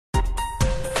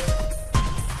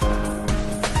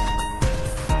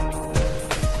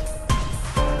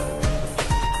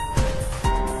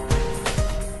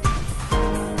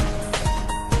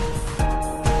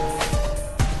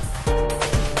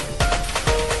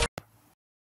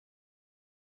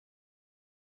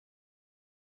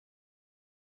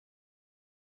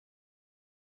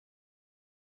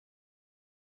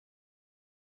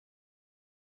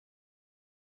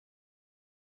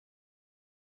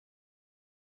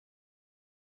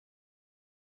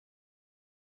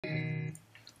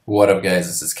What up guys,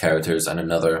 this is Characters and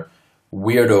another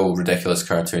weirdo ridiculous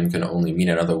cartoon can only mean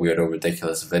another weirdo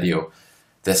ridiculous video.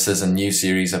 This is a new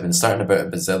series. I've been starting about a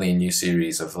bazillion new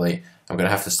series of late. I'm going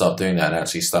to have to stop doing that and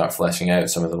actually start fleshing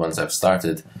out some of the ones I've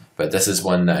started. But this is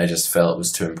one that I just felt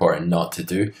was too important not to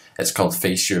do. It's called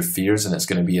Face Your Fears, and it's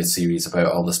going to be a series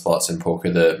about all the spots in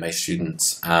poker that my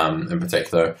students in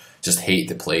particular just hate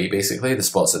to play, basically. The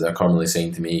spots that they're commonly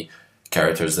saying to me,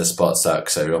 Characters, this spot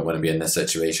sucks, I don't want to be in this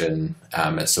situation,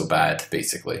 it's so bad,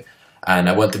 basically. And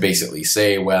I want to basically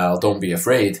say, well, don't be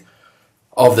afraid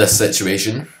of this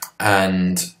situation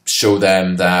and show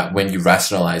them that when you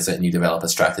rationalize it and you develop a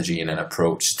strategy and an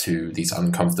approach to these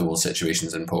uncomfortable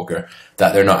situations in poker,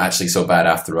 that they're not actually so bad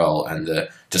after all, and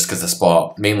just because the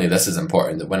spot, mainly this is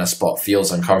important, that when a spot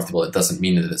feels uncomfortable, it doesn't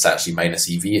mean that it's actually minus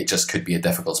EV, it just could be a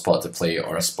difficult spot to play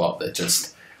or a spot that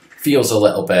just feels a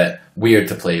little bit weird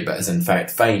to play, but is in fact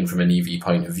fine from an EV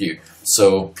point of view.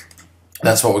 So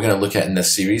that's what we're going to look at in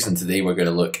this series, and today we're going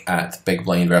to look at big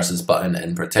blind versus button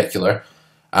in particular.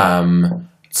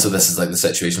 So this is like the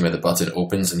situation where the button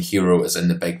opens and hero is in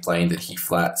the big blind and he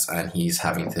flats and he's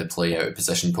having to play out of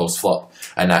position post flop,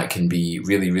 and that can be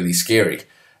really, really scary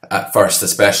at first,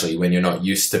 especially when you're not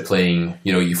used to playing.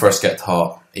 You know, you first get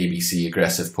taught ABC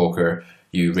aggressive poker.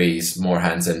 You raise more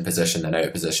hands in position than out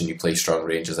of position, you play strong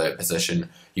ranges out of position,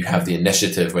 you have the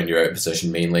initiative when you're out of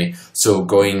position mainly. So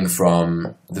going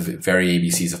from the very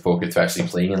ABCs of poker to actually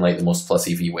playing in like the most plus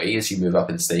EV way as you move up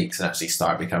in stakes and actually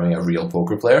start becoming a real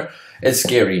poker player is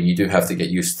scary, and you do have to get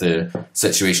used to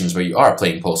situations where you are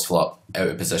playing post flop out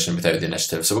of position without the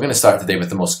initiative. So we're going to start today with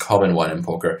the most common one in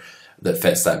poker that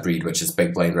fits that breed, which is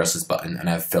big blind versus button, and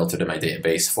I've filtered in my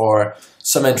database for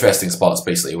some interesting spots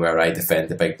basically where I defend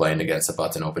the big blind against a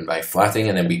button open by flatting,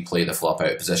 and then we play the flop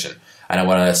out of position. And I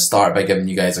want to start by giving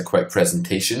you guys a quick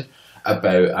presentation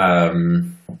about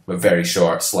a very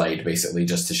short slide basically,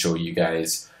 just to show you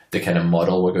guys the kind of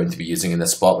model we're going to be using in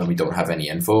this spot when we don't have any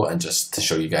info, and just to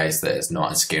show you guys that it's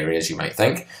not as scary as you might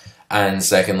think. And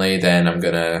secondly, then I'm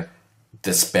going to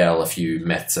dispel a few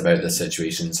myths about this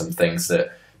situation, some things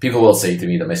that people will say to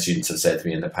me, that my students have said to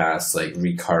me in the past, like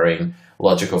recurring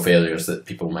logical failures that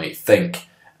people might think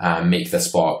make this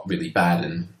spot really bad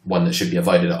and one that should be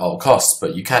avoided at all costs.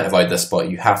 But you can't avoid this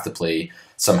spot. You have to play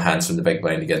some hands from the big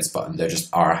blind against button. There just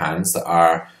are hands that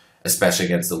are, especially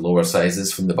against the lower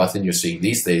sizes from the button you're seeing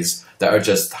these days, that are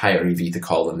just higher EV to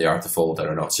call than they are to fold, that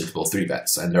are not suitable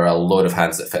 3-bets. And there are a load of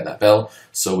hands that fit that bill,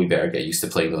 so we better get used to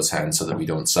playing those hands so that we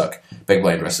don't suck big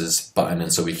blind versus button,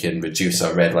 and so we can reduce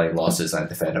our red line losses and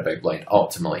defend our big blind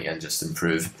optimally and just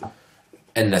improve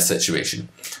in this situation.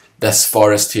 This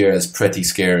forest here is pretty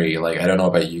scary. Like, I don't know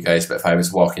about you guys, but if I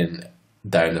was walking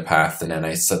down the path and then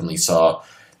I suddenly saw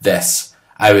this,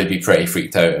 I would be pretty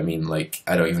freaked out. I mean, like,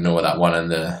 I don't even know what that one on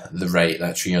the right,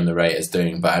 that tree on the right is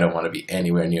doing, but I don't want to be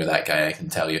anywhere near that guy, I can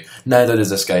tell you. Neither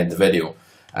does this guy in the video.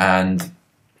 And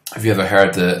have you ever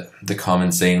heard the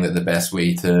common saying that the best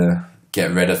way to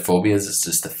get rid of phobias is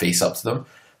just to face up to them?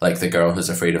 Like the girl who's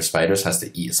afraid of spiders has to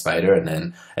eat a spider, and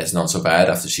then it's not so bad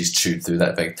after she's chewed through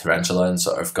that big tarantula and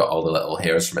sort of got all the little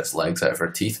hairs from its legs out of her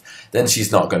teeth. Then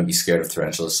she's not going to be scared of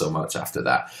tarantulas so much after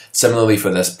that. Similarly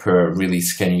for this poor, really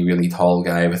skinny, really tall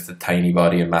guy with the tiny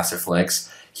body and massive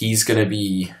legs, he's going to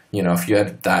be, you know, if you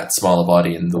had that small a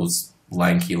body and those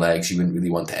lanky legs, you wouldn't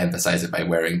really want to emphasize it by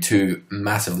wearing two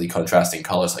massively contrasting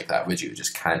colors like that, would you? It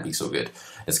just can't be so good.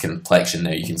 His complexion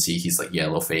now, you can see he's like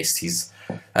yellow faced.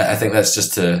 I think that's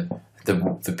just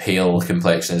the pale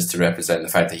complexion is to represent the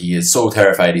fact that he is so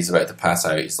terrified he's about to pass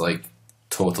out. He's like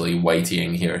totally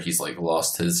whiteying here. He's like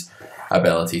lost his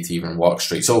ability to even walk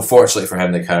straight. So fortunately for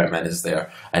him, the carrot man is there,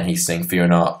 and he's saying, "Fear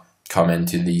not, come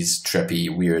into these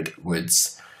trippy, weird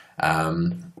woods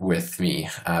with me."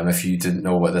 If you didn't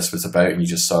know what this was about and you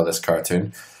just saw this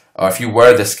cartoon, or if you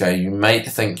were this guy, you might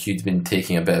think you'd been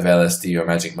taking a bit of LSD or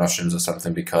magic mushrooms or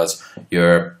something, because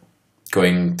you're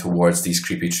going towards these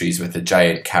creepy trees with a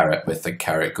giant carrot with a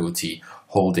carrot goatee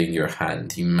holding your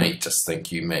hand. You might just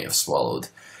think you may have swallowed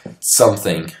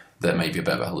something that might be a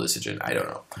bit of a hallucinogen. I don't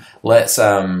know. Let's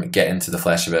get into the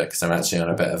flesh of it, because I'm actually on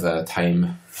a bit of a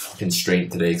time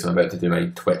constraint today, because I'm about to do my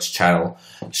Twitch channel.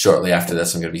 Shortly after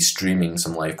this, I'm going to be streaming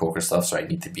some live poker stuff, so I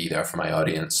need to be there for my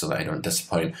audience so that I don't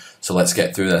disappoint. So let's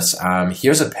get through this.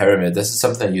 Here's a pyramid. This is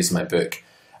something I use in my book,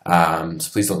 so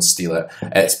please don't steal it.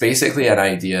 It's basically an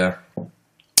idea.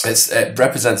 It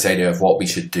represents the idea of what we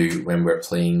should do when we're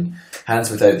playing hands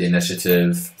without the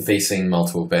initiative, facing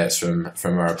multiple bets from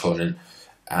our opponent,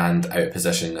 and out of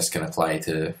position. This can apply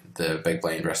to the big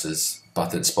blind versus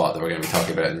button spot that we're going to be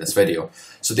talking about in this video.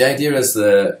 So the idea is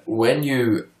that when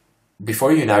you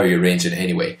before you narrow your range in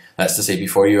any way, that's to say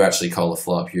before you actually call a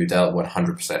flop, you're dealt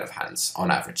 100% of hands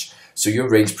on average. So your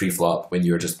range pre-flop, when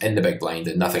you're just in the big blind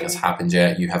and nothing has happened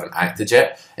yet, you haven't acted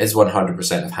yet, is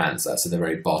 100% of hands. That's at the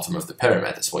very bottom of the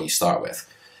pyramid. That's what you start with.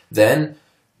 Then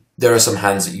there are some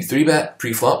hands that you 3-bet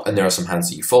pre-flop, and there are some hands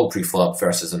that you fold pre-flop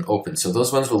versus an open. So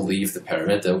those ones will leave the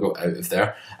pyramid, they'll go out of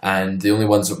there, and the only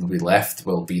ones that will be left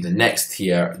will be the next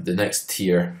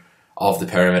tier of the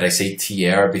pyramid. I say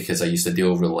tier because I used to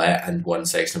deal roulette, and one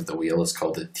section of the wheel is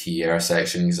called the tier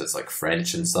section because it's like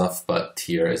French and stuff, but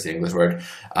tier is the English word.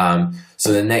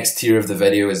 So the next tier of the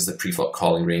video is the pre-flop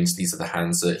calling range. These are the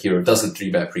hands that hero doesn't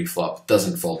 3-bet pre-flop,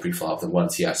 doesn't fold pre-flop, the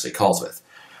ones he actually calls with.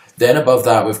 Then above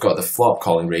that, we've got the flop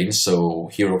calling range. So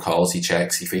hero calls, he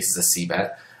checks, he faces a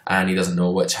c-bet, and he doesn't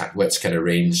know which kind of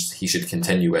range he should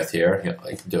continue with here. You know,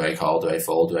 like, do I call, do I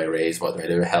fold, do I raise, what do I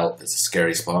do? Help, it's a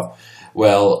scary spot.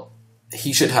 Well,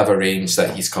 he should have a range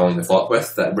that he's calling the flop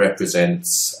with that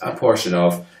represents a portion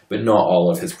of, but not all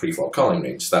of his pre-flop calling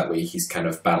range. That way he's kind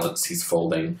of balanced, he's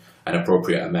folding an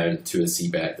appropriate amount to a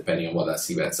c-bet depending on what that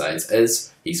c-bet size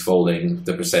is. He's folding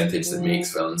the percentage that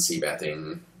makes villain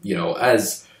c-betting, you know,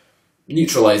 as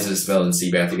neutralizes villain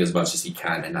c-betting as much as he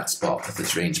can in that spot with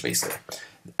his range, basically.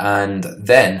 And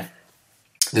then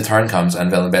the turn comes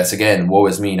and villain bets again. Woe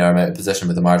is me, now I'm out of position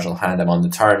with a marginal hand, I'm on the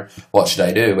turn. What should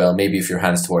I do? Well, maybe if your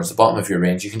hand's towards the bottom of your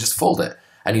range, you can just fold it.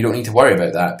 And you don't need to worry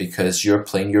about that because you're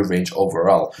playing your range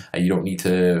overall. And you don't need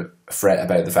to fret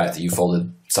about the fact that you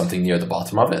folded something near the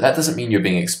bottom of it. That doesn't mean you're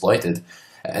being exploited.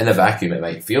 In a vacuum, it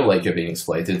might feel like you're being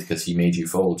exploited because he made you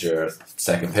fold your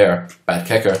second pair, bad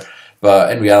kicker.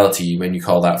 But in reality, when you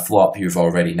call that flop, you've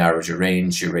already narrowed your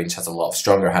range. Your range has a lot of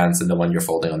stronger hands than the one you're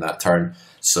folding on that turn.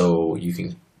 So you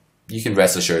can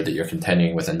rest assured that you're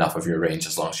continuing with enough of your range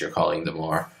as long as you're calling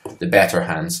the better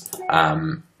hands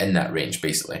in that range,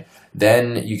 basically.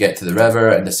 Then you get to the river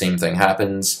and the same thing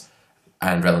happens.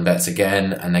 And villain bets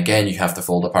again, and again you have to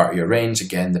fold a part of your range.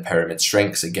 Again, the pyramid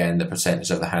shrinks. Again, the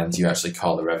percentage of the hands you actually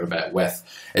call the river bet with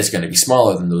is going to be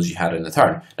smaller than those you had in the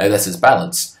turn. Now this is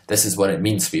balance. This is what it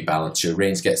means to be balanced. Your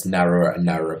range gets narrower and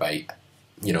narrower by,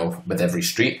 you know, with every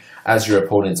street as your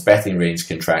opponent's betting range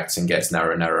contracts and gets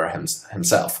narrower and narrower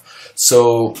himself.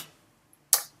 So,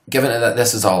 given that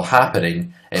this is all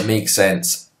happening, it makes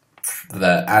sense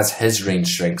that as his range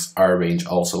shrinks, our range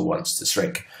also wants to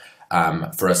shrink.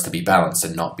 For us to be balanced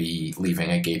and not be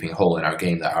leaving a gaping hole in our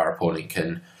game that our opponent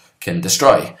can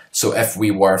destroy. So if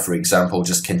we were, for example,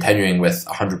 just continuing with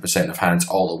 100% of hands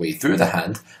all the way through the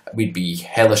hand, we'd be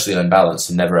hellishly unbalanced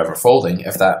and never ever folding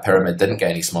if that pyramid didn't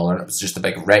get any smaller and it was just a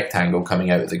big rectangle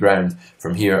coming out of the ground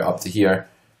from here up to here,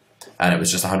 and it was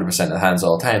just 100% of the hands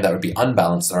all the time. That would be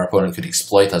unbalanced and our opponent could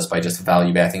exploit us by just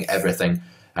value betting everything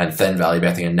and thin value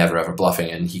betting and never ever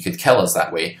bluffing, and he could kill us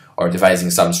that way, or devising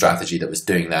some strategy that was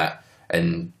doing that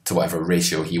and to whatever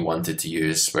ratio he wanted to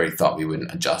use where he thought we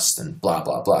wouldn't adjust and blah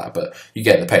blah blah. But you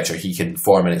get the picture. He can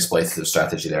form an exploitative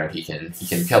strategy there and he can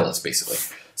kill us, basically.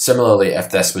 Similarly, if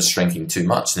this was shrinking too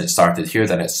much and it started here,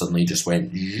 then it suddenly just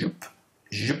went zoop,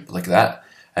 zoop, like that,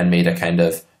 and made a kind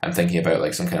of, I'm thinking about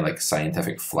like some kind of like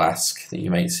scientific flask that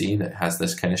you might see that has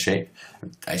this kind of shape.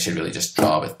 I should really just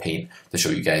draw with paint to show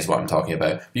you guys what I'm talking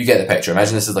about. You get the picture.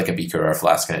 Imagine this is like a beaker or a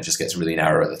flask and it just gets really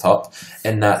narrow at the top.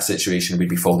 In that situation, we'd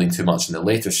be folding too much in the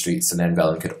later streets, and then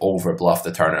villain could overbluff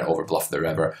the turn and overbluff the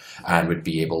river and would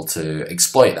be able to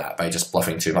exploit that by just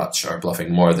bluffing too much or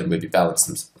bluffing more than would be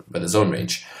balanced with his own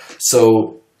range.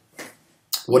 So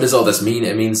what does all this mean?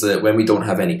 It means that when we don't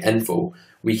have any info,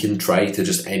 we can try to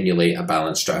just emulate a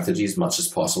balanced strategy as much as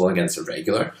possible against a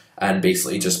regular and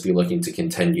basically just be looking to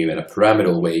continue in a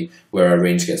pyramidal way where our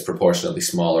range gets proportionately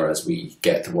smaller as we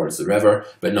get towards the river,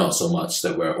 but not so much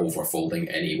that we're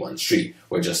overfolding any one street.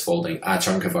 We're just folding a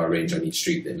chunk of our range on each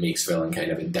street that makes villain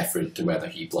kind of indifferent to whether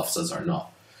he bluffs us or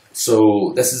not.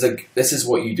 So this is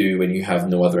what you do when you have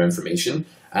no other information,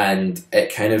 and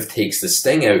it kind of takes the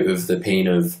sting out of the pain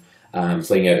of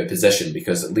playing out of position,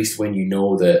 because at least when you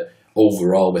know that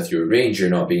overall with your range you're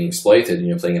not being exploited and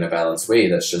you're playing in a balanced way,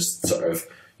 that's just sort of,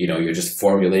 you know, you're just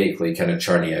formulaically kind of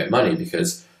churning out money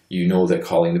because you know that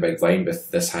calling the big blind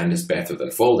with this hand is better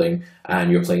than folding, and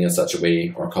you're playing in such a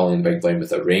way, or calling the big blind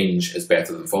with a range is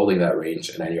better than folding that range,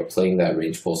 and then you're playing that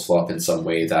range post flop in some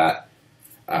way that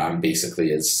basically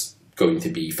is going to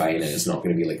be fine and it's not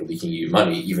going to be like leaking you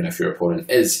money, even if your opponent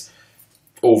is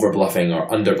over bluffing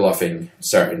or under bluffing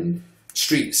certain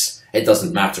streets. It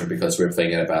doesn't matter because we're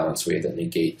playing in a balanced way that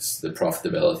negates the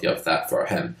profitability of that for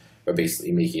him. We're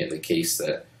basically making it the case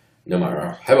that no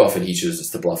matter how often he chooses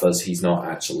to bluff us, he's not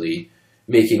actually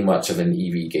making much of an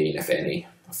EV gain, if any,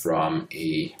 from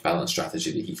a balanced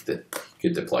strategy that he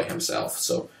could deploy himself.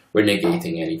 So we're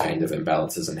negating any kind of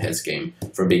imbalances in his game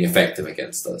from being effective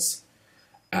against us.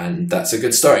 And that's a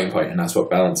good starting point, and that's what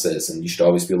balance is. And you should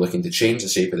always be looking to change the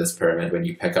shape of this pyramid when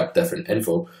you pick up different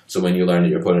info. So when you learn that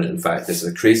your opponent, in fact, is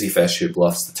a crazy fish who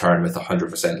bluffs the turn with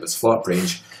 100% of his flop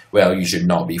range, well, you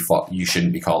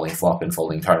shouldn't be calling flop and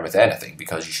folding turn with anything,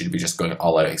 because you should be just going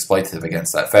all out exploitative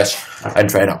against that fish and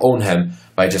trying to own him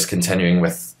by just continuing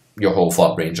with your whole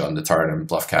flop range on the turn and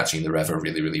bluff catching the river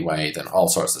really, really wide and all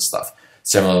sorts of stuff.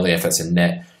 Similarly, if it's a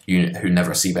net who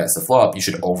never c-bets the flop, you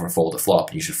should overfold the flop,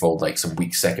 and you should fold like some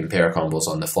weak second pair combos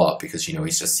on the flop, because you know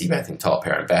he's just c-betting top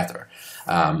pair and better.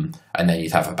 And then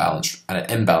you'd have an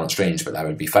imbalanced range, but that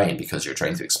would be fine because you're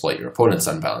trying to exploit your opponent's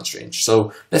unbalanced range.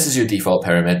 So this is your default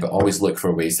pyramid, but always look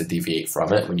for ways to deviate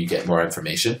from it when you get more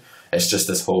information. It's just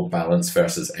this whole balance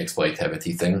versus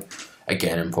exploitivity thing,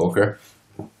 again in poker.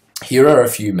 Here are a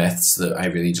few myths that I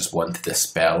really just want to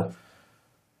dispel.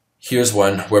 Here's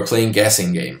one: we're playing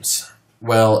guessing games.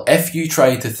 Well, if you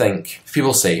try to think,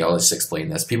 people say, I'll just explain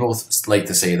this, people like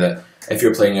to say that if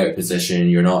you're playing out of position,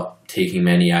 you're not taking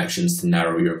many actions to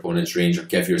narrow your opponent's range or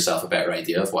give yourself a better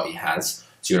idea of what he has.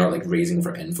 So you're not like raising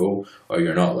for info, or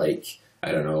you're not like,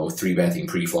 I don't know, 3-betting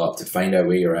pre-flop to find out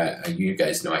where you're at. And you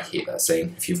guys know I hate that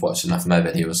saying. If you've watched enough of my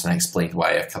videos, and I explained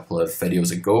why a couple of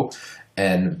videos ago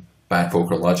in Bad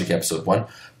Poker Logic episode 1.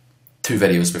 2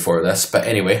 videos before this, but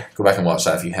anyway, go back and watch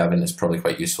that if you haven't. It's probably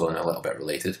quite useful and a little bit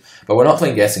related. But we're not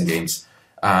playing guessing games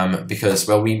because,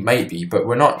 well, we might be, but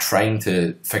we're not trying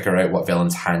to figure out what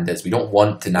villain's hand is. We don't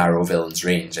want to narrow villain's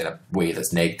range in a way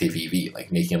that's negative EV,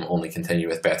 like making him only continue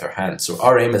with better hands. So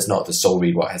our aim is not to soul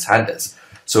read what his hand is.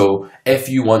 So if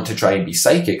you want to try and be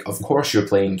psychic, of course you're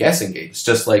playing guessing games.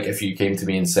 Just like if you came to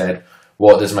me and said,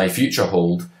 what does my future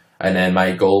hold? And then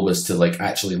my goal was to like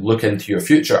actually look into your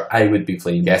future, I would be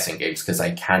playing guessing games because I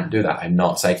can't do that. I'm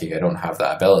not psychic. I don't have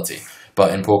that ability.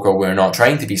 But in poker, we're not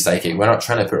trying to be psychic. We're not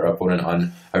trying to put our opponent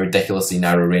on a ridiculously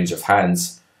narrow range of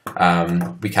hands.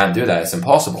 We can't do that. It's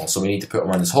impossible. So we need to put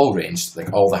him on his whole range,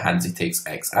 like all the hands he takes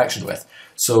X action with.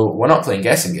 So we're not playing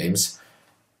guessing games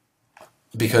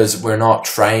because we're not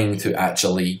trying to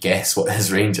actually guess what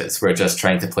his range is. We're just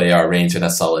trying to play our range in a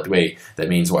solid way. That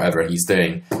means whatever he's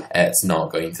doing, it's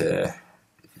not going to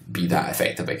be that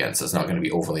effective against us. It's not going to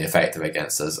be overly effective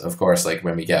against us. Of course, like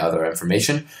when we get other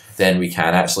information, then we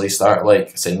can actually start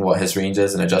like saying what his range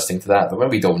is and adjusting to that. But when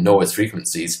we don't know his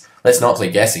frequencies, let's not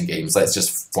play guessing games. Let's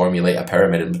just formulate a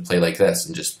pyramid and play like this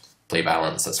and just play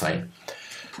balance. That's fine.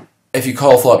 If you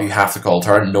call flop, you have to call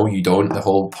turn. No, you don't. The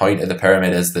whole point of the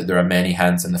pyramid is that there are many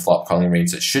hands in the flop calling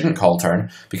range that shouldn't call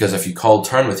turn, because if you called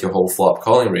turn with your whole flop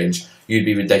calling range, you'd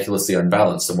be ridiculously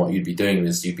unbalanced, and what you'd be doing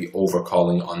is you'd be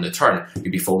over-calling on the turn.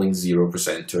 You'd be folding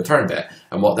 0% to a turn bet.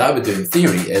 And what that would do in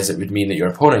theory is it would mean that your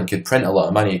opponent could print a lot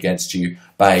of money against you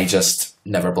by just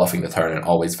never bluffing the turn and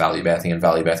always value betting, and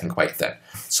value betting quite thin.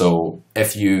 So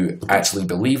if you actually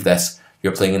believe this,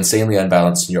 you're playing insanely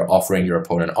unbalanced and you're offering your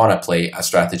opponent on a play a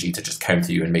strategy to just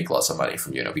counter you and make lots of money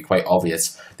from you. And it'll be quite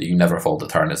obvious that you never fold the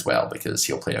turn as well, because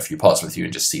he'll play a few pots with you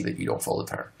and just see that you don't fold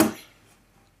the turn.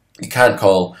 You can't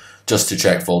call just to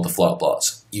check fold the flop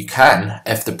lots. You can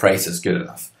if the price is good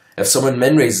enough. If someone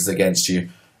min raises against you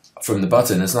from the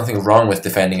button, there's nothing wrong with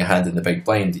defending a hand in the big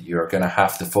blind. You're going to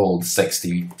have to fold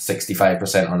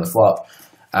 60-65% on the flop.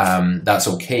 That's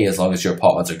okay as long as your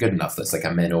pot odds are good enough. That's like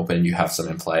a min open, you have some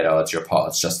implied odds, your pot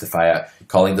odds justify it.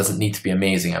 Calling doesn't need to be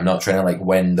amazing. I'm not trying to like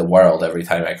win the world every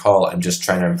time I call. I'm just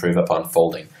trying to improve upon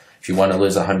folding. If you want to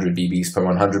lose 100 BBs per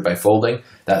 100 by folding,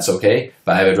 that's okay,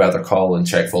 but I would rather call and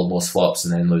check fold most flops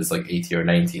and then lose like 80 or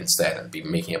 90 instead and be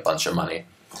making a bunch of money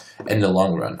in the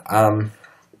long run.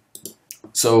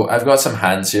 So I've got some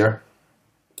hands here.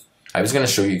 I was going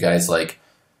to show you guys like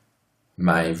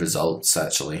my results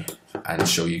actually, and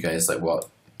show you guys like what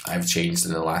I've changed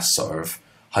in the last sort of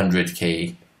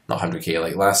 100k, not 100k,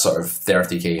 like last sort of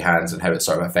 30k hands, and how it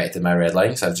sort of affected my red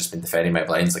lines. I've just been defending my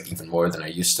blinds like even more than I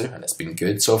used to, and it's been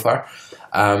good so far.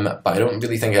 But I don't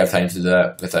really think I have time to do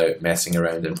that without messing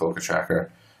around in Poker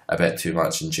Tracker a bit too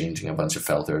much and changing a bunch of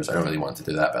filters. I don't really want to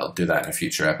do that, but I'll do that in a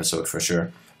future episode for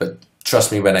sure. But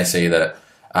trust me when I say that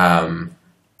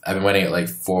I've been winning at like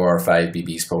 4 or 5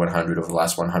 BBs per 100 over the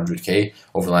last 100k.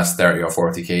 Over the last 30 or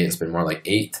 40k, it's been more like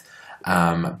 8.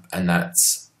 And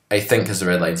that's, I think, because the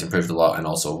red line's improved a lot and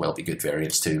also will be good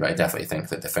variance too. But I definitely think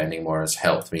that defending more has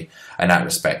helped me in that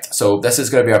respect. So this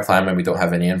is going to be our plan when we don't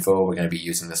have any info. We're going to be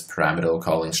using this pyramidal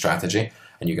calling strategy,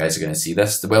 and you guys are going to see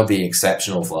this. There will be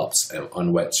exceptional flops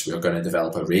on which we're going to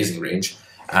develop a raising range,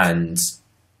 and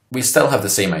we still have the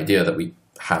same idea that we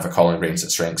have a calling range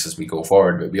that shrinks as we go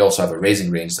forward, but we also have a raising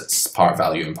range that's part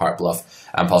value and part bluff,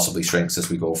 and possibly shrinks as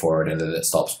we go forward, and then it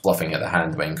stops bluffing at the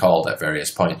hand when called at various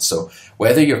points. So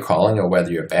whether you're calling or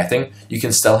whether you're betting, you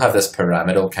can still have this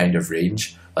pyramidal kind of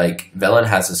range. Like Villain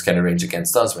has this kind of range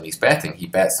against us when he's betting. He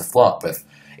bets the flop with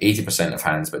 80% of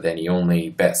hands, but then he only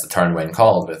bets the turn when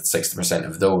called with 60%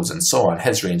 of those, and so on.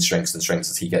 His range shrinks and shrinks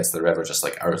as he gets to the river, just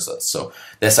like ours does. So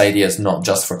this idea is not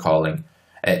just for calling,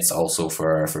 it's also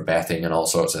for betting and all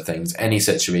sorts of things. Any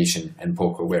situation in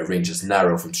poker where ranges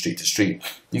narrow from street to street,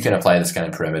 you can apply this kind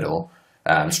of pyramidal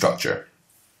structure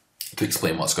to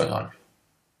explain what's going on.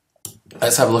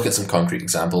 Let's have a look at some concrete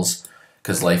examples,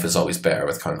 because life is always better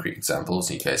with concrete examples.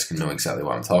 You guys can know exactly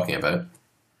what I'm talking about.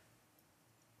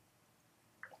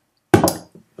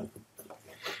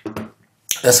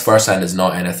 This first hand is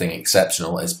not anything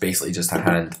exceptional. It's basically just a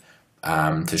hand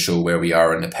to show where we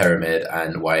are in the pyramid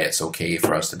and why it's okay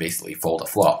for us to basically fold a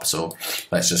flop. So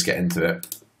let's just get into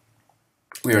it.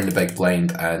 We're in the big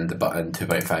blind and the button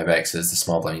 2.5x is the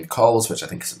small blind calls, which I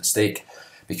think is a mistake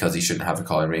because he shouldn't have a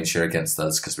calling range here against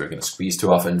us because we're going to squeeze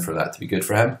too often for that to be good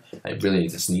for him. I really need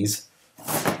to sneeze.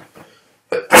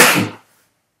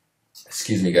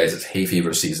 Excuse me guys, it's hay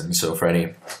fever season, so for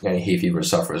any hay fever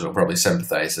sufferers will probably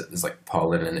sympathise. There's like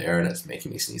pollen in the air and it's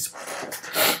making me sneeze.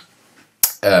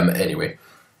 Anyway,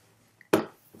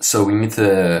 so we need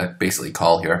to basically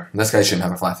call here. This guy shouldn't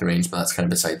have a flatter range, but that's kind of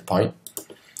beside the point.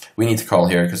 We need to call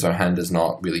here because our hand is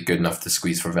not really good enough to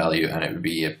squeeze for value, and it would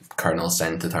be a cardinal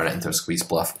sin to turn it into a squeeze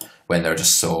bluff when there are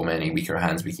just so many weaker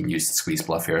hands we can use to squeeze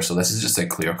bluff here. So this is just a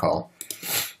clear call.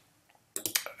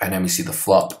 And then we see the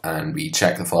flop and we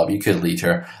check the flop. You could lead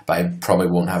here, but I probably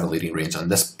won't have a leading range on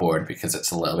this board because it's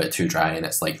a little bit too dry and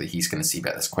it's likely he's going to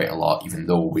c-bet this quite a lot, even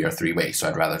though we are three-way. So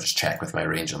I'd rather just check with my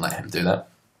range and let him do that.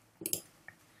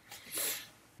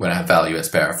 When I have value, it's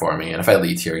better for me. And if I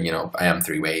lead here, you know, I am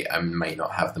three-way, I might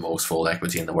not have the most fold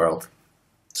equity in the world.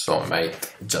 So I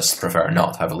might just prefer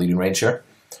not to have a leading range here.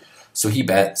 So he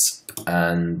bets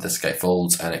and this guy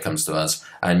folds and it comes to us.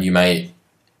 And you might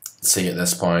say at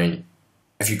this point,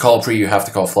 if you call pre, you have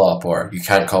to call flop, or you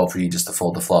can't call pre just to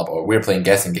fold the flop, or we're playing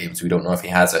guessing games, we don't know if he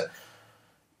has it.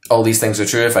 All these things are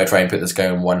true. If I try and put this guy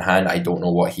in one hand, I don't know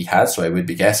what he has, so I would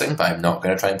be guessing, but I'm not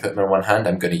going to try and put him in one hand.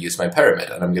 I'm going to use my pyramid,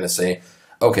 and I'm going to say,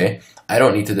 okay, I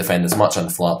don't need to defend as much on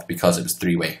the flop because it was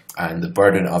three-way, and the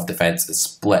burden of defense is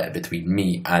split between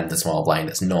me and the small blind.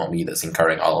 It's not me that's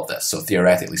incurring all of this, so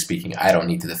theoretically speaking, I don't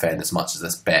need to defend as much as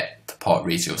this bet to pot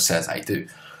ratio says I do.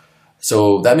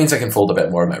 So that means I can fold a bit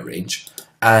more of my range.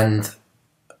 And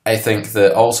I think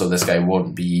that also this guy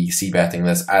won't be c-betting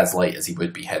this as light as he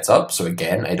would be heads up. So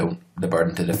again, the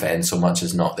burden to defend so much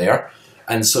is not there.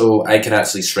 And so I can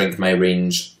actually shrink my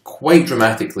range quite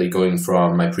dramatically going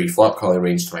from my pre-flop calling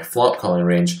range to my flop calling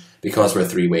range. Because we're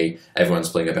three-way, everyone's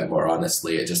playing a bit more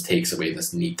honestly. It just takes away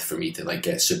this need for me to like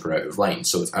get super out of line.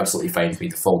 So it's absolutely fine for me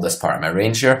to fold this part of my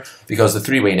range here because the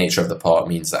three-way nature of the pot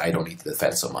means that I don't need to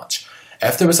defend so much.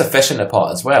 If there was a fish in the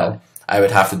pot as well, I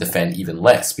would have to defend even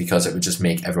less because it would just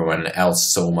make everyone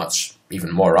else so much even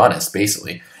more honest,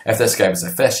 basically. If this guy was a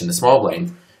fish in the small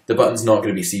blind, the button's not going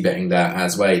to be c-betting that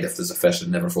as wide. If there's a fish that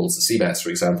never folds the c-bets, for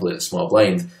example, in a small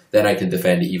blind, then I can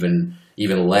defend even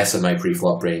less of my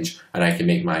pre-flop range, and I can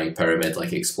make my pyramid like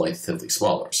exploitatively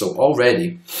smaller. So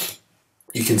already,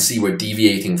 you can see we're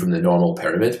deviating from the normal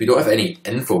pyramid. We don't have any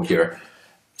info here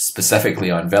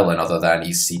specifically on Villain other than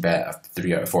he's c-bet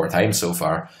 3 out of 4 times so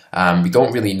far. We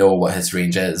don't really know what his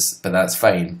range is, but that's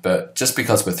fine. But just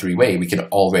because we're three-way, we can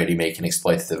already make an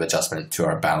exploitative adjustment to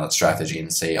our balance strategy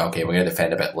and say, okay, we're going to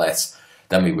defend a bit less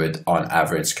than we would on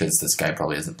average because this guy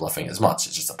probably isn't bluffing as much.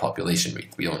 It's just a population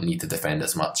rate. We don't need to defend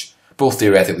as much, both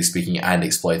theoretically speaking and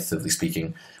exploitatively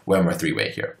speaking, when we're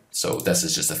three-way here. So this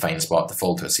is just a fine spot to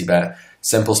fold to a c-bet.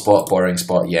 Simple spot, boring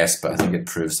spot, yes, but I think it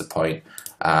proves the point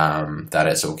that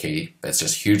it's okay. It's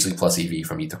just hugely plus EV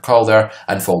for me to call there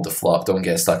and fold the flop. Don't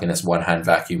get stuck in this one-hand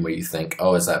vacuum where you think,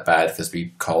 oh, is that bad because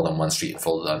we called on one street and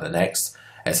folded on the next.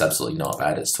 It's absolutely not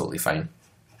bad. It's totally fine.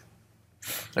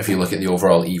 If you look at the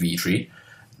overall EV tree,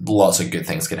 lots of good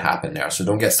things can happen there. So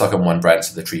don't get stuck on one branch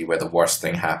of the tree where the worst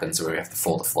thing happens, where we have to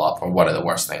fold a flop, or one of the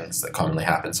worst things that commonly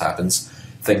happens.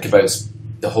 Think about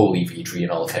the whole EV tree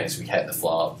and all the times we hit the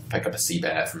flop, pick up a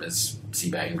c-bet from his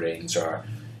c-betting range, or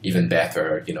even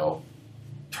better, you know,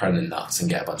 turn the nuts and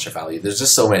get a bunch of value. There's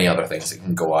just so many other things that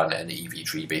can go on in the EV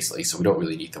tree, basically, so we don't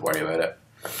really need to worry about it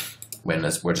when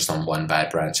we're just on one bad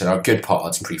branch. And our good pot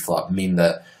odds pre-flop mean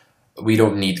that we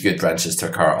don't need good branches to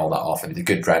occur all that often. The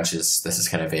good branches, this is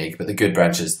kind of vague, but the good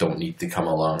branches don't need to come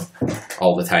along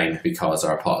all the time because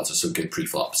our pots are so good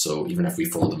pre-flop. So even if we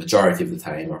fold the majority of the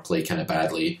time or play kind of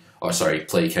badly, or sorry,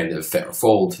 play kind of fit or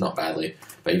fold, not badly,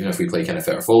 but even if we play kind of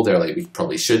fit or fold there, like we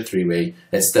probably should three-way,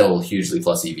 it's still hugely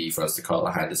plus EV for us to call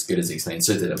a hand as good as ace-9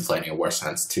 suited and plenty of worse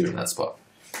hands too in that spot.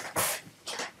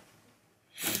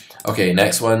 Okay,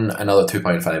 next one, another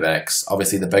 2.5x.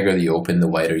 Obviously, the bigger the open, the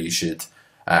wider you should,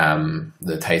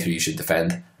 the tighter you should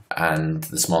defend, and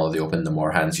the smaller the open, the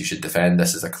more hands you should defend.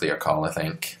 This is a clear call, I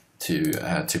think, to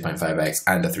 2.5x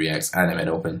and a 3x and a min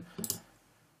open.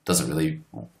 Doesn't really,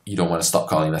 you don't want to stop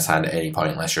calling this hand at any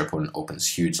point unless your opponent opens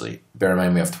hugely. Bear in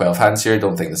mind we have 12 hands here.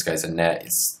 Don't think this guy's a net.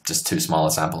 It's just too small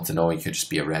a sample to know. He could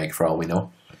just be a reg for all we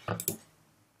know.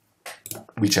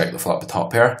 We check the flop, the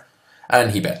top pair,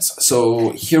 and he bets.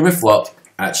 So here we flop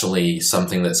actually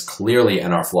something that's clearly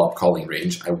in our flop calling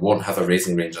range. I won't have a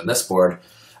raising range on this board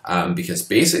because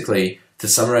basically, to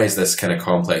summarize this kind of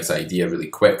complex idea really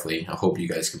quickly, I hope you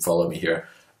guys can follow me here.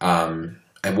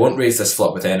 I won't raise this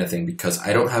flop with anything because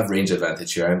I don't have range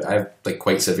advantage here. I have like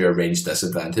quite severe range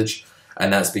disadvantage,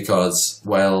 and that's because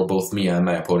while both me and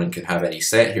my opponent can have any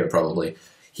set here probably,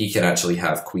 he can actually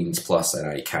have queens plus and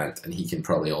I can't, and he can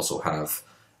probably also have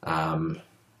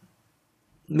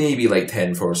maybe like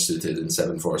 10-4 suited and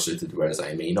 7-4 suited, whereas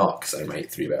I may not because I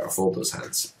might 3-bet or fold those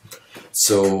hands.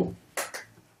 So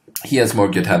he has more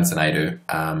good hands than I do,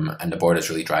 and the board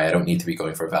is really dry. I don't need to be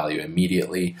going for value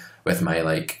immediately with my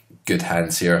like good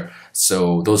hands here.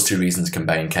 So those two reasons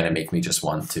combined kind of make me just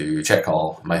want to check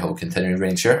call my whole continuing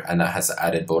range here, and that has the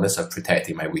added bonus of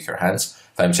protecting my weaker hands.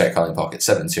 If I'm check calling pocket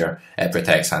sevens here, it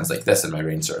protects hands like this and my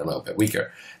range are a little bit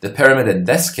weaker. The pyramid in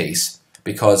this case,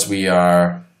 because we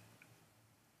are,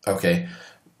 okay,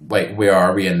 wait, where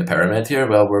are we in the pyramid here?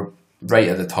 Well, we're right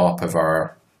at the top of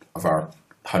our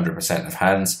 100% of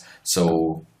hands,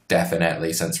 so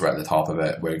definitely since we're at the top of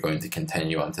it, we're going to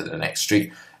continue on to the next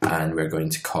street and we're going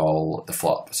to call the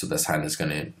flop. So this hand is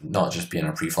going to not just be in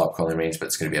our pre-flop calling range, but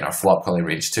it's going to be in our flop calling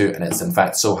range too, and it's in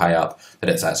fact so high up that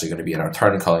it's actually going to be in our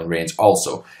turn calling range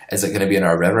also. Is it going to be in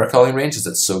our river calling range? Is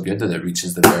it so good that it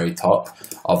reaches the very top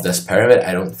of this pyramid?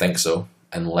 I don't think so,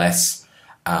 unless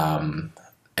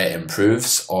it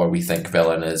improves or we think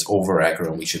villain is over aggro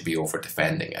and we should be over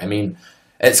defending. I mean,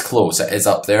 it's close, it is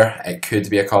up there. It could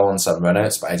be a call on some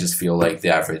runouts, but I just feel like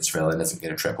the average villain isn't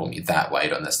going to triple me that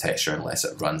wide on this texture unless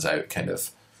it runs out kind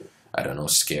of, I don't know,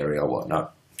 scary or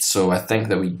whatnot. So I think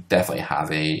that we definitely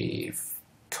have a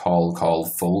call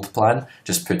fold plan,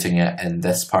 just putting it in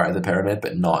this part of the pyramid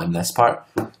but not in this part.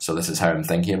 So this is how I'm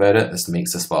thinking about it. This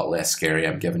makes the spot less scary.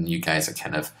 I'm giving you guys a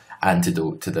kind of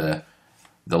antidote to the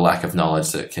lack of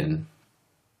knowledge that can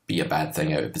be a bad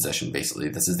thing out of position, basically.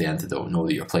 This is the antidote. Know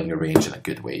that you're playing your range in a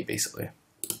good way, basically.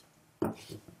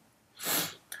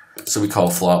 So we call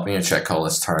flop. We're going to check call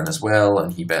his turn as well,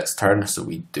 and he bets turn, so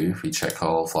we do. We check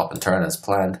call flop and turn as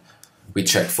planned. We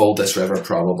check fold this river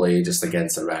probably just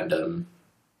against a random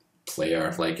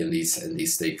player, like in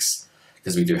these stakes,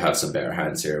 because we do have some better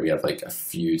hands here. We have like a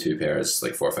few two pairs,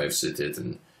 like 4-5 suited,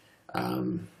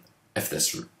 and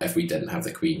if we didn't have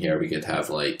the queen here, we could have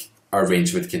like our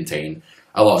range would contain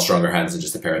a lot stronger hands than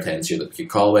just a pair of tens here that we could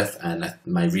call with, and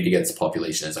my read against the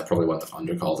population is I probably want to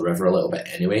undercall the river a little bit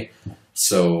anyway,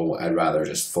 so I'd rather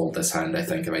just fold this hand. I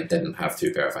think if I didn't have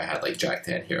two pair, if I had like jack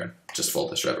 10 here, just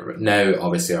fold this river. But now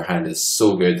obviously our hand is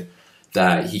so good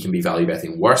that he can be value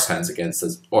betting worse hands against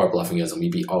us or bluffing us, and we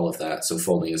beat all of that, so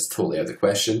folding is totally out of the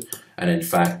question. And in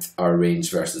fact our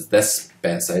range versus this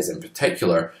bet size in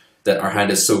particular, that our hand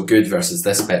is so good versus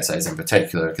this bet size in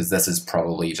particular, because this is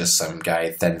probably just some guy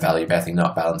thin value betting,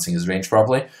 not balancing his range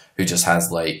properly, who just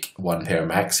has like one pair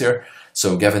max here.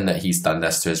 So given that he's done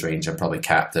this to his range and probably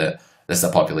capped it, this is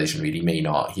a population read. He may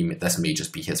not. This may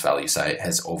just be his value size,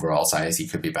 his overall size. He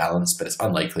could be balanced, but it's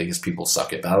unlikely because people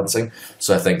suck at balancing.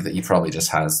 So I think that he probably just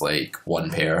has like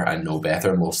one pair and no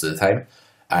better most of the time,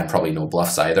 and probably no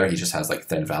bluffs either. He just has like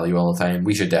thin value all the time.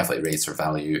 We should definitely raise for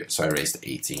value. So I raised to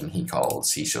 18. He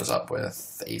calls. He shows up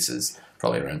with aces,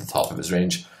 probably around the top of his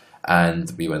range,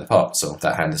 and we win the pot. So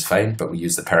that hand is fine, but we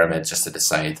use the pyramid just to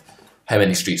decide how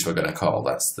many streets we're going to call.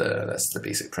 That's the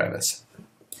basic premise.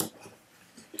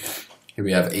 Here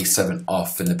we have ace-7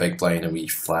 off in the big blind, and we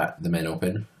flat the min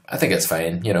open. I think it's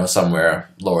fine, you know, somewhere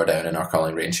lower down in our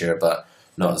calling range here, but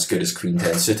not as good as queen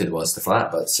 10 suited was to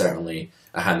flat, but certainly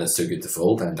a hand that's too good to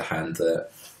fold, and a hand that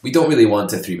we don't really want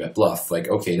to 3-bet bluff. Like,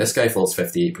 okay, this guy folds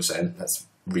 58%, that's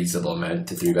a reasonable amount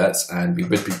to 3-bets, and we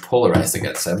would be polarized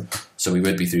against him, so we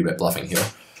would be 3-bet bluffing here.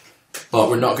 But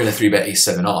we're not going to 3-bet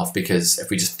a7 off, because if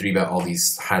we just 3-bet all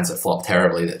these hands that flop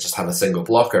terribly that just have a single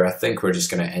blocker, I think we're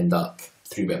just going to end up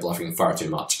 3-bet bluffing far too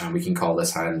much, and we can call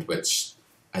this hand, which,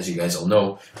 as you guys all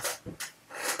know,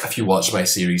 if you watch my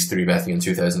series 3-betting in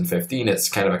 2015, it's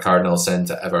kind of a cardinal sin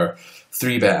to ever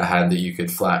 3-bet a hand that you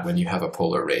could flat when you have a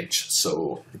polar range,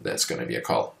 so that's going to be a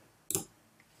call.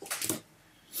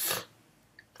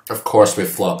 Of course, we've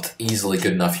flopped easily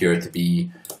good enough here to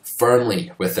be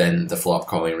firmly within the flop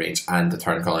calling range and the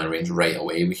turn calling range right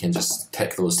away. We can just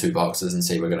tick those two boxes and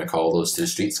say we're going to call those two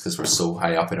streets because we're so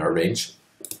high up in our range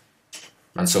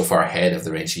and so far ahead of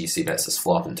the range he c-bets this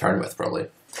flop and turn with, probably.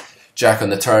 Jack on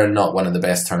the turn, not one of the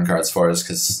best turn cards for us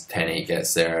because 10-8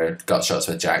 gets there, gut shots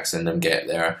with jacks in them get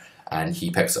there, and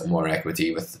he picks up more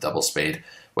equity with the double spade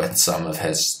with some of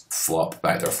his flop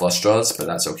backdoor flush draws, but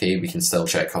that's okay. We can still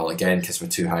check call again because we're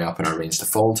too high up in our range to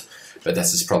fold, but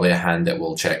this is probably a hand that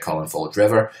will check call and fold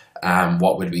river.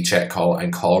 What would we check call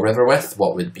and call river with?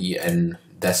 What would be in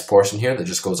this portion here that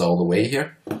just goes all the way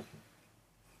here?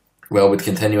 Well, we'd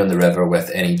continue on the river with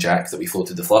any jack that we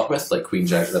floated the flop with, like queen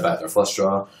jack with a backdoor flush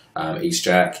draw, ace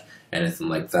jack, anything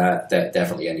like that.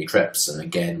 Definitely any trips, and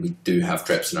again, we do have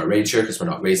trips in our range here because we're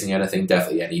not raising anything.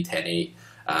 Definitely any 10-8,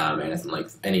 anything like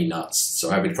any nuts.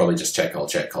 So I would probably just check call,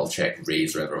 check,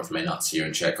 raise river with my nuts here,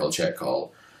 and check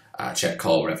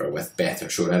call river with better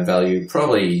showdown value.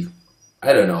 Probably,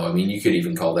 I don't know, I mean, you could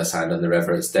even call this hand on the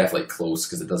river. It's definitely close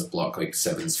because it does block like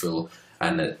sevens full,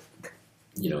 and it,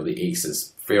 you know, the ace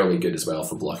is fairly good as well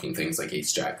for blocking things like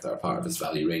ace jack that are part of his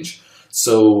value range.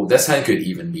 So this hand could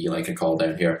even be like a call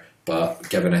down here, but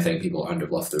given I think people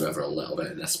underbluff the river a little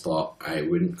bit in this spot, I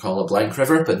wouldn't call a blank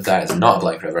river, but that is not a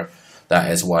blank river.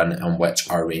 That is one on which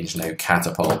our range now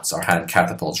catapults. Our hand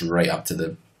catapults right up to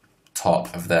the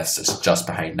top of this. It's just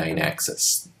behind 9x.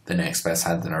 It's the next best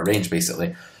hand in our range,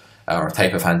 basically, or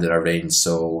type of hand in our range.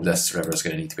 So this river is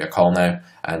going to need to be a call now.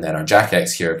 And then our jack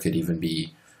x here could even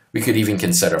be, we could even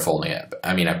consider folding it.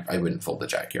 I mean, I wouldn't fold the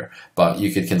jack here, but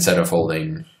you could consider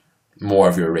folding more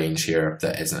of your range here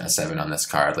that isn't a 7 on this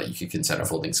card. Like, you could consider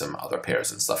folding some other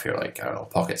pairs and stuff here, like, I don't know,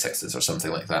 pocket sixes or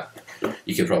something like that.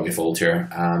 You could probably fold here.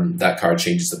 That card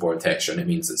changes the board texture, and it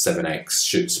means that 7x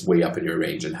shoots way up in your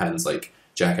range, and hands like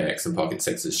jack x and pocket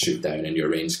sixes shoot down in your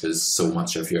range because so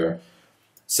much of your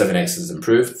 7x is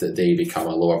improved that they become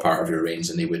a lower part of your range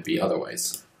than they would be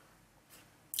otherwise.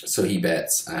 So he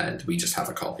bets, and we just have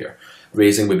a call here.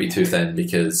 Raising would be too thin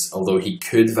because although he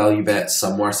could value bet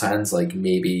some worse hands, like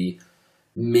maybe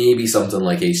something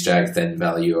like ace jack thin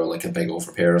value, or like a big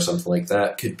overpair or something like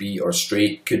that could be, or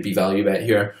straight could be value bet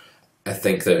here. I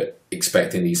think that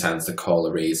expecting these hands to call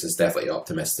a raise is definitely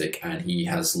optimistic, and he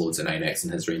has loads of 9x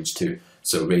in his range too.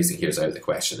 So raising here is out of the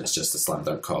question. It's just a slam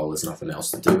dunk call. There's nothing else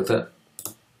to do with it.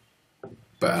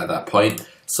 But at that point,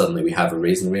 suddenly we have a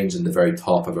raising range, and the very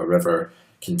top of a river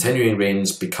continuing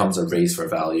range becomes a raise for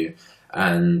value.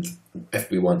 And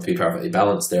if we want to be perfectly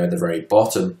balanced there, the very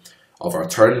bottom of our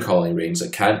turn calling range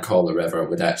that can't call the river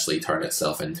would actually turn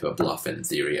itself into a bluff in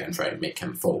theory and try and make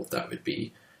him fold. That would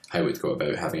be how we'd go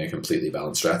about having a completely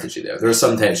balanced strategy there. There are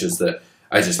some textures that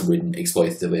I just wouldn't,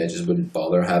 exploitatively, I just wouldn't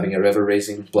bother having a river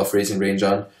raising, bluff raising range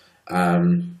on.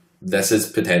 This is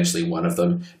potentially one of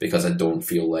them because I don't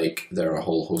feel like there are a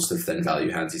whole host of thin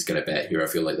value hands he's going to bet here. I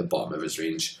feel like the bottom of his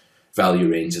range, value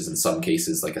range, is in some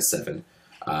cases like a 7.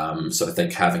 So I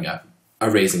think having a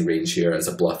raising range here as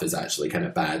a bluff is actually kind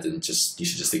of bad, and just you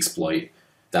should just exploit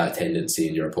that tendency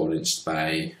in your opponents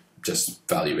by just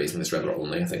value raising this river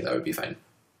only. I think that would be fine.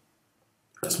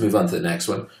 Let's move on to the next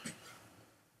one.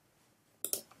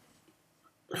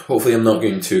 Hopefully I'm not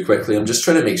going too quickly. I'm just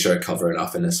trying to make sure I cover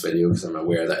enough in this video because I'm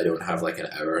aware that I don't have like an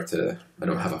hour to, I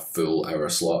don't have a full hour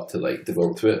slot to like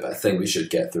devote to it, but I think we should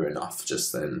get through enough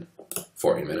just in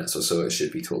 40 minutes or so. It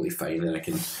should be totally fine, and I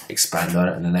can expand on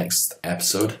it in the next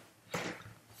episode.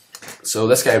 So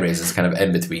this guy raises kind of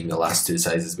in between the last two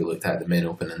sizes we looked at, the min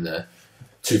open and the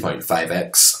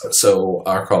 2.5x. So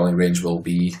our calling range will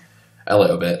be a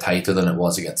little bit tighter than it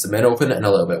was against the min open and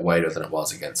a little bit wider than it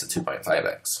was against the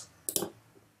 2.5x.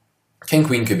 King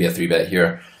Queen could be a 3-bet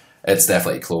here. It's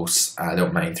definitely close. I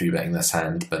don't mind 3-betting this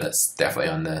hand, but it's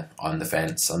definitely on the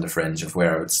fence, on the fringe of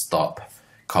where I would stop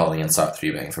calling and start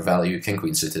 3-betting for value. King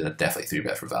Queen suited, a definitely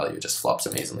 3-bet for value. It just flops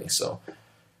amazingly. So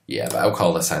yeah, but I'll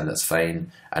call this hand, that's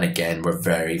fine. And again, we're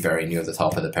very, very near the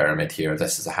top of the pyramid here.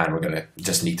 This is a hand we're going to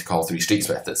just need to call 3 streets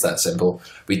with. It's that simple.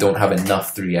 We don't have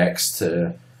enough 3x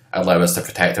to allow us to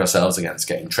protect ourselves against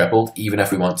getting tripled. Even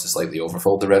if we want to slightly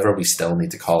overfold the river, we still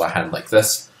need to call a hand like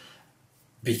this,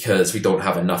 because we don't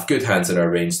have enough good hands in our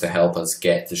range to help us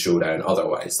get the showdown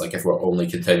otherwise. Like if we're only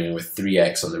continuing with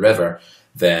 3x on the river,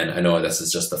 then I know this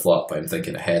is just the flop, but I'm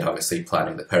thinking ahead, obviously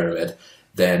planning the pyramid,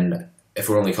 then if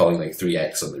we're only calling like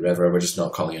 3x on the river, we're just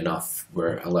not calling enough.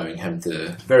 We're allowing him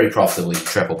to very profitably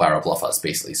triple barrel bluff us,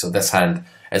 basically. So this hand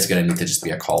is going to need to just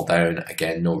be a call down.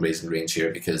 Again, no raising range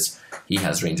here because he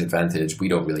has range advantage. We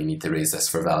don't really need to raise this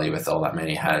for value with all that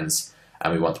many hands,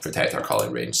 and we want to protect our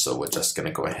calling range, so we're just going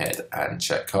to go ahead and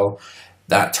check call.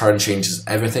 That turn changes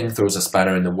everything, throws a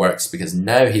spanner in the works, because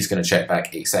now he's going to check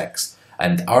back ace-x.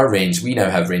 And our range, we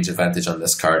now have range advantage on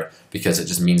this card because it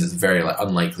just means it's very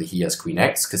unlikely he has queen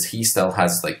x, because he still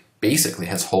has like basically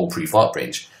his whole pre-flop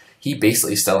range. He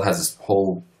basically still has his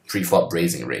whole pre-flop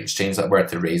raising range. Change that word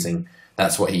to raising.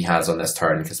 That's what he has on this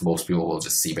turn, because most people will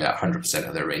just see about 100%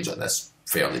 of their range on this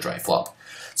fairly dry flop.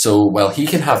 So while he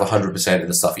can have 100% of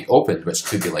the stuff he opened, which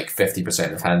could be like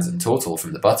 50% of hands in total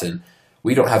from the button,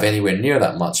 we don't have anywhere near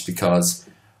that much because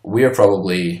we're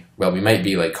probably, well, we might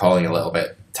be like calling a little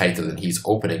bit tighter than he's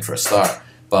opening for a start,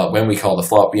 but when we call the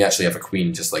flop, we actually have a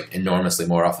queen just like enormously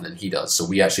more often than he does. So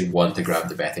we actually want to grab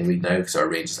the betting lead now because our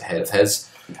range is ahead of his,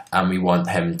 and we want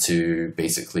him to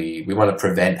basically, we want to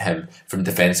prevent him from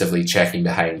defensively checking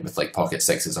behind with like pocket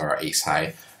sixes or ace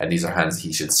high, and these are hands that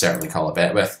he should certainly call a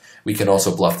bet with. We can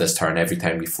also bluff this turn every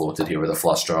time we floated here with a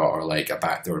flush draw or like a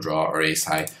backdoor draw or ace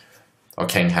high or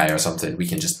king high or something. We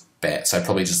can just bet. So I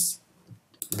probably just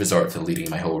resort to leading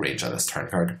my whole range on this turn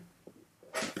card.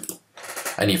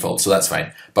 And he folds, so that's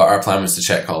fine. But our plan was to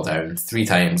check call down 3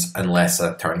 times unless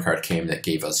a turn card came that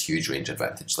gave us huge range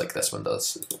advantage like this one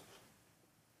does.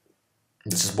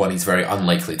 This is one he's very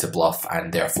unlikely to bluff,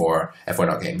 and therefore if we're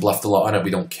not getting bluffed a lot on it,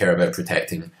 we don't care about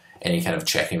protecting any kind of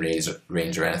checking range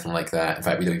or anything like that. In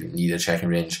fact, we don't even need a checking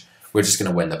range. We're just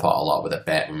going to win the pot a lot with a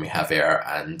bet when we have air,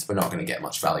 and we're not going to get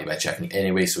much value by checking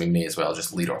anyway, so we may as well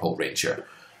just lead our whole range here.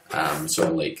 So I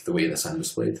like the way this hand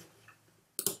was played.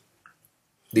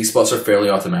 These spots are fairly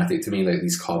automatic to me, like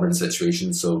these common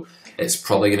situations, so it's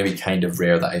probably going to be kind of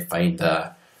rare that I find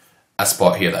a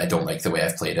spot here that I don't like the way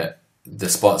I've played it. The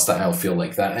spots that I'll feel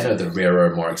like that are the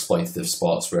rarer, more exploitative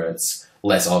spots where it's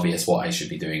less obvious what I should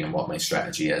be doing and what my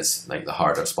strategy is, like the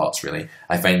harder spots really.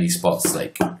 I find these spots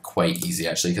like quite easy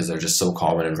actually because they're just so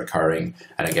common and recurring,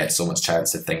 and I get so much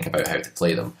chance to think about how to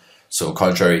play them. So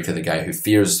contrary to the guy who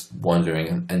fears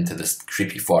wandering into this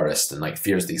creepy forest and like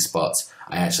fears these spots,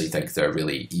 I actually think they're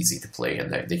really easy to play,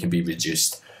 and they can be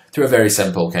reduced to a very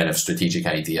simple kind of strategic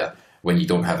idea when you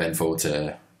don't have info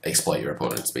to exploit your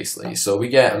opponents basically. So we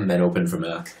get a min open from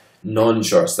a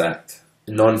non-short stacked,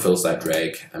 non-full stacked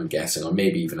reg, I'm guessing, or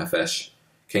maybe even a fish.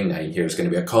 King 9 here is going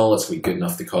to be a call. It's going to be good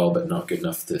enough to call, but not good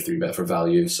enough to 3-bet for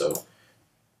value, so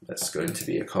that's going to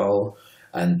be a call.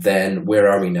 And then where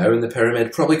are we now in the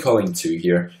pyramid? Probably calling 2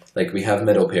 here. Like we have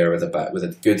middle pair with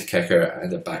a good kicker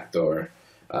and a backdoor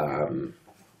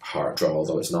heart draw,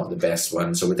 although it's not the best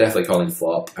one. So we're definitely calling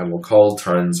flop, and we'll call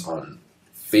turns on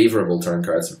favourable turn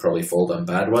cards and probably fold on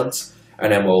bad ones,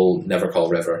 and then we'll never call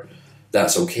river.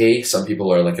 That's okay. Some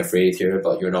people are like afraid here,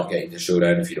 but you're not getting to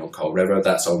showdown if you don't call river.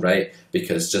 That's alright,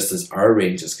 because just as our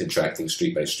range is contracting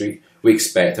street by street, we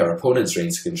expect our opponent's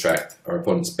range to contract, our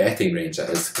opponent's betting range that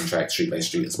is to contract street by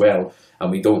street as well,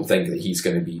 and we don't think that he's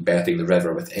going to be betting the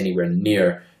river with anywhere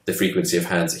near the frequency of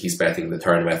hands that he's betting the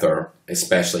turn with, or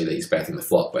especially that he's betting the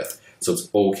flop with. So it's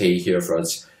okay here for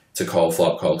us to call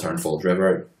flop, call turn, fold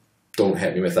river. Don't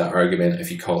hit me with that argument, if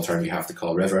you call turn you have to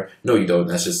call river. No, you don't.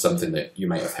 That's just something that you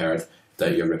might have heard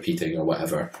that you're repeating or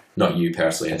whatever. Not you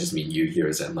personally, I just mean you here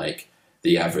as in like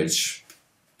the average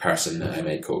person that I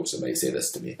might coach that might say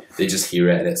this to me. They just hear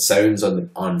it and it sounds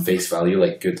on face value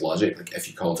like good logic, like if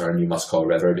you call turn you must call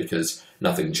river because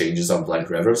nothing changes on blank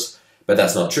rivers. But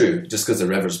that's not true. Just because the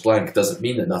river's blank doesn't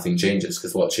mean that nothing changes,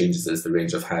 because what changes is the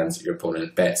range of hands that your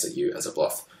opponent bets at you as a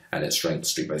bluff, and it's ranked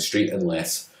street by street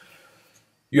unless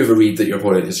you have a read that your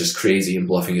opponent is just crazy and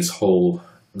bluffing his whole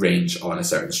range on a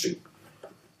certain street.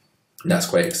 And that's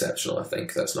quite exceptional, I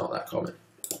think. That's not that common.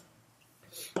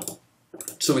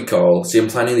 So we call. See, I'm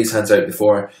planning these hands out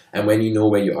before, and when you know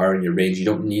where you are in your range, you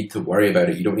don't need to worry about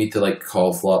it. You don't need to like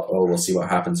call flop, oh, we'll see what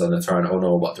happens on the turn, oh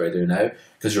no, what do I do now?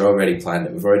 Because you're already planned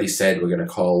it. We've already said we're going to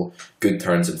call good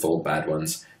turns and fold bad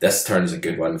ones. This turn is a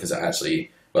good one because it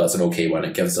actually, well, it's an okay one.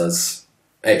 It gives us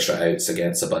extra outs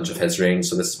against a bunch of his range,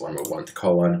 so this is one we want to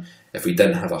call on. If we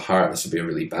didn't have a heart, this would be a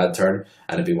really bad turn,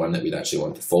 and it'd be one that we'd actually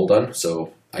want to fold on.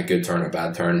 So a good turn or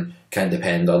bad turn can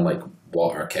depend on like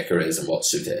what our kicker is and what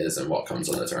suit it is and what comes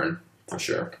on the turn, for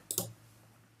sure.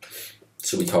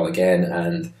 So we call again,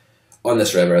 and on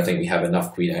this river I think we have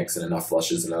enough queen x and enough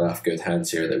flushes and enough good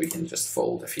hands here that we can just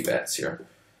fold if he bets here.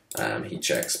 He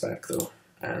checks back though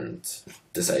and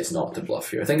decides not to bluff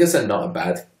here. I think it's not a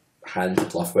bad hand to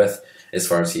bluff with as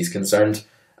far as he's concerned.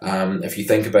 If you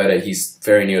think about it, he's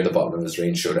very near the bottom of his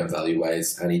range showdown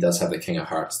value-wise, and he does have the King of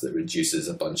Hearts that reduces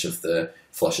a bunch of the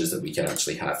flushes that we can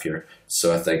actually have here.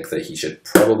 So I think that he should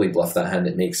probably bluff that hand.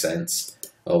 It makes sense,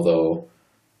 although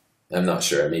I'm not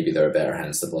sure. Maybe there are better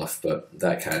hands to bluff, but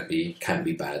that can't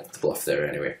be bad to bluff there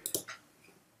anyway.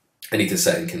 I need to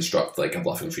set and construct like a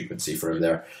bluffing frequency for him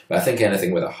there. But I think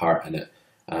anything with a heart in it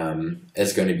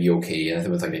is going to be okay.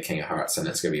 Anything with like a King of Hearts in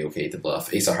it's going to be okay to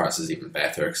bluff. Ace of Hearts is even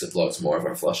better because it blocks more of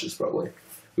our flushes probably.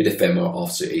 We defend more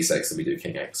offsuit Ace X than we do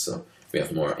King X, so we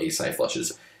have more Ace High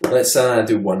flushes. Let's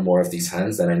do one more of these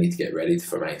hands, then I need to get ready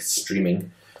for my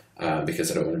streaming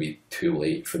because I don't want to be too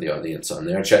late for the audience on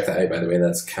there. Check that out, by the way.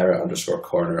 That's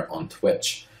carrot_corner on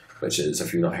Twitch, which is,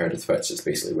 if you've not heard of Twitch, it's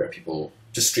basically where people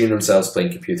just stream themselves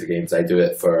playing computer games. I do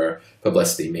it for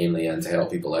publicity mainly and to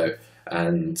help people out.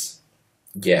 And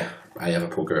yeah, I have a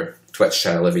poker Twitch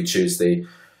channel every Tuesday,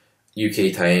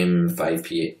 UK time,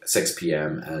 6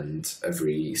 p.m, and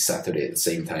every Saturday at the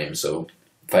same time. So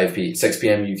 6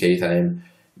 p.m. UK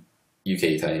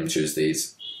time,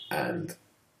 Tuesdays and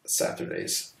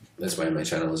Saturdays. That's why my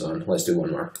channel is on. Let's do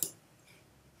one more.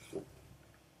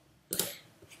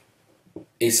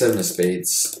 A7 of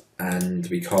spades, and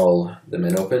we call the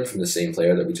min open from the same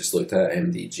player that we just looked at,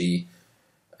 MDG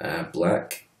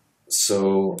black.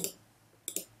 So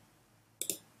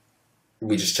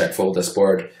we just check fold this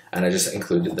board, and I just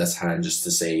included this hand just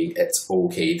to say it's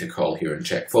okay to call here and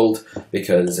check fold,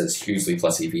 because it's hugely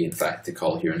plus EV in fact to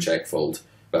call here and check fold.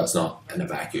 Well, it's not in a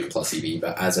vacuum plus EV,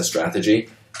 but as a strategy,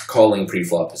 calling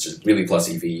pre-flop is just really plus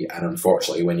EV, and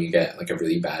unfortunately when you get like a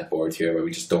really bad board here where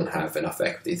we just don't have enough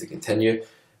equity to continue,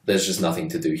 there's just nothing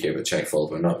to do here but check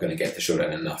fold. We're not going to get to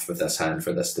showdown enough with this hand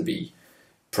for this to be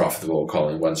profitable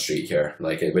calling one street here.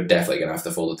 Like, we're definitely going to have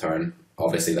to fold a turn.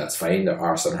 Obviously that's fine, there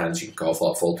are some hands you can call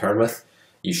flop full turn with.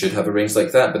 You should have a range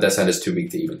like that, but this hand is too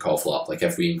weak to even call flop. Like,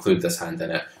 if we include this hand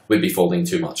in it, we'd be folding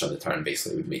too much on the turn,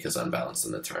 basically. It would make us unbalanced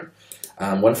on the turn.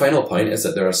 One final point is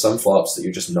that there are some flops that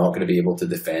you're just not going to be able to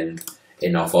defend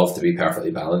enough of to be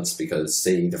perfectly balanced, because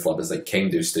say the flop is like king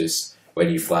deuce deuce when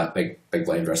you flat big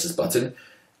blind versus button.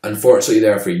 Unfortunately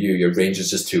there for you, your range is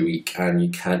just too weak and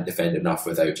you can't defend enough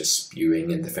without just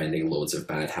spewing and defending loads of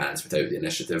bad hands without the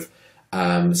initiative.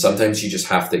 Sometimes you just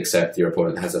have to accept your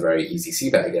opponent has a very easy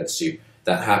c-bet against you.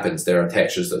 That happens. There are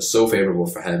textures that are so favourable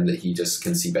for him that he just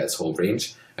can c-bet his whole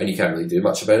range, and you can't really do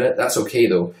much about it. That's okay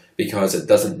though, because it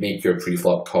doesn't make your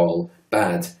pre-flop call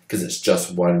bad, because it's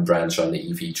just one branch on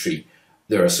the EV tree.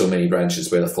 There are so many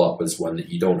branches where the flop was one that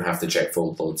you don't have to check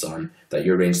fold loads on, that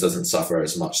your range doesn't suffer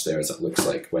as much there as it looks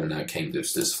like when that king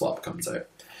deuce deuce flop comes out.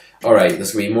 Alright,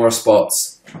 there's going to be more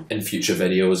spots in future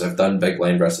videos. I've done big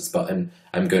blind versus button.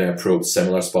 I'm going to approach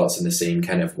similar spots in the same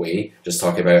kind of way. Just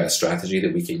talk about a strategy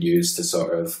that we can use to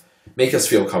sort of make us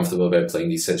feel comfortable about playing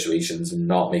these situations and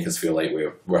not make us feel like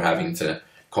we're having to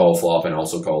call flop and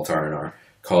also call turn, or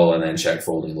call and then check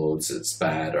folding loads, it's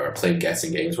bad, or playing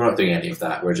guessing games. We're not doing any of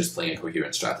that. We're just playing a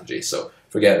coherent strategy. So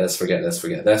forget this, forget this,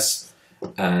 forget this,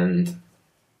 and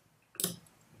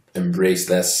embrace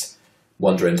this.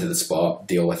 Wander into the spot,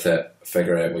 deal with it,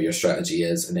 figure out what your strategy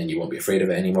is, and then you won't be afraid of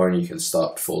it anymore, and you can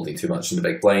stop folding too much in the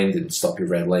big blind and stop your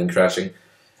red line crashing,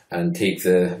 and take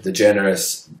the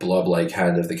generous blob-like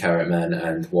hand of the carrot man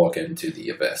and walk into the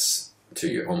abyss to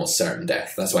your almost certain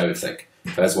death. That's what I would think.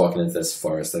 If I was walking into this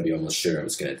forest, I'd be almost sure I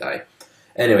was going to die.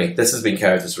 Anyway, this has been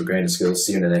Characters for Grinding Skills.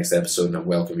 See you in the next episode, and I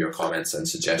welcome your comments and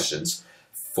suggestions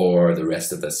for the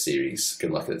rest of this series. Good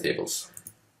luck at the tables.